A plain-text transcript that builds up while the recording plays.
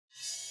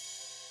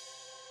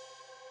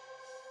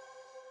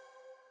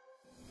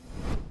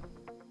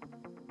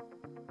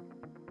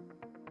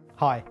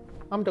Hi,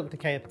 I'm Dr.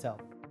 Patel.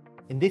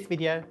 In this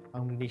video,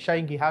 I'm going to be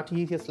showing you how to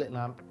use your slit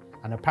lamp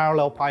and a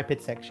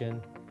parallelepiped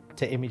section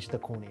to image the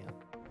cornea.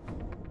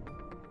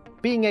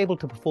 Being able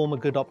to perform a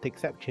good optic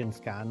section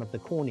scan of the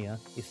cornea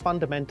is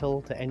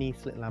fundamental to any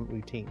slit lamp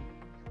routine,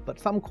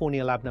 but some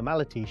corneal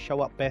abnormalities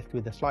show up best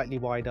with a slightly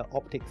wider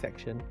optic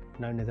section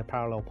known as a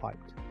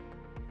parallelepiped.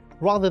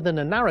 Rather than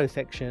a narrow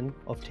section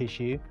of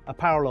tissue, a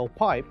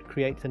parallelepiped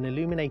creates an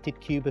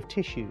illuminated cube of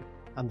tissue,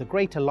 and the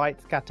greater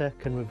light scatter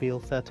can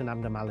reveal certain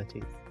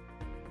abnormalities.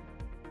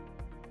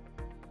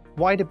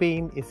 Wider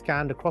beam is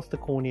scanned across the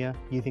cornea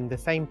using the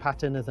same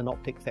pattern as an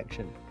optic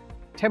section.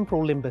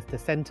 Temporal limbus to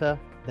center,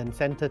 then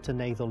center to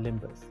nasal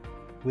limbus,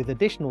 with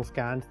additional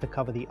scans to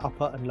cover the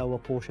upper and lower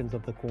portions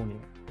of the cornea.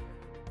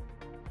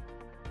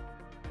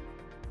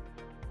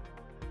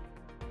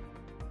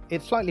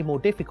 It's slightly more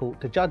difficult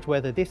to judge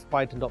whether this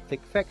widened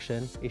optic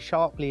section is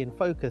sharply in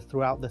focus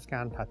throughout the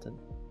scan pattern,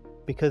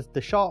 because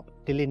the sharp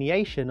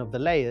delineation of the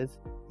layers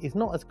is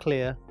not as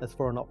clear as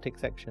for an optic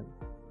section.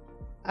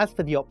 As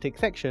for the optic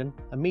section,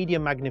 a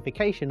medium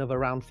magnification of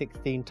around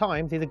 16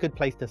 times is a good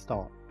place to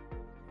start.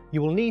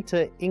 You will need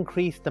to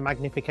increase the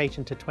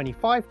magnification to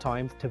 25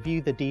 times to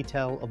view the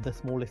detail of the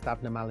smallest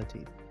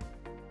abnormalities.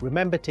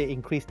 Remember to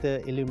increase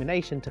the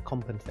illumination to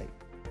compensate.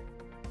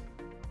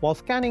 While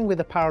scanning with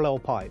a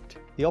parallelepiped,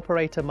 the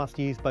operator must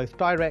use both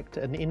direct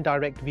and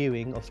indirect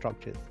viewing of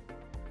structures.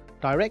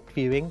 Direct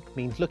viewing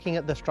means looking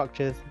at the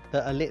structures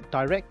that are lit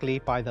directly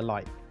by the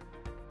light.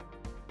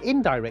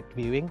 Indirect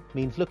viewing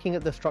means looking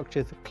at the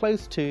structures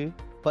close to,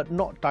 but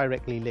not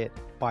directly lit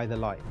by the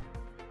light.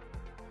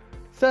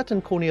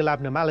 Certain corneal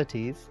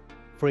abnormalities,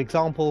 for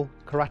example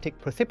keratic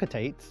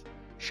precipitates,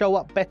 show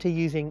up better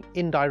using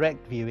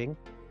indirect viewing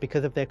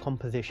because of their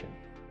composition.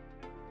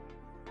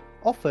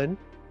 Often,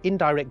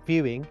 indirect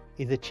viewing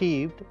is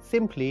achieved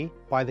simply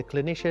by the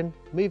clinician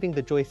moving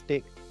the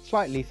joystick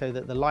slightly so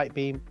that the light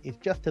beam is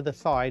just to the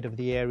side of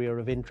the area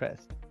of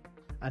interest,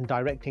 and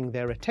directing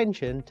their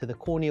attention to the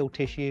corneal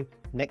tissue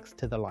next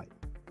to the light.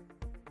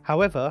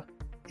 However,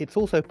 it's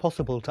also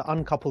possible to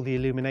uncouple the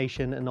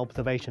illumination and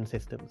observation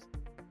systems.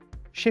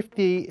 Shift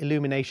the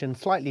illumination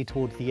slightly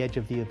towards the edge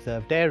of the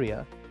observed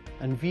area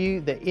and view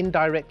the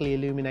indirectly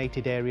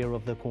illuminated area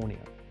of the cornea.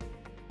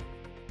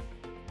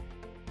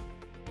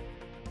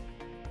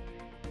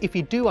 If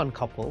you do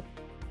uncouple,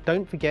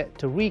 don't forget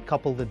to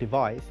recouple the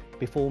device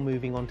before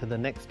moving on to the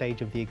next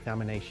stage of the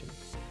examination.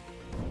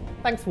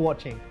 Thanks for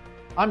watching.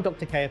 I'm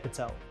Dr.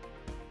 Patel,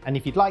 and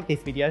if you'd like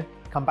this video,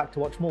 come back to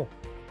watch more.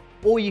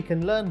 Or you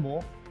can learn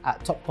more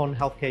at Topcon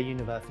Healthcare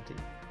University.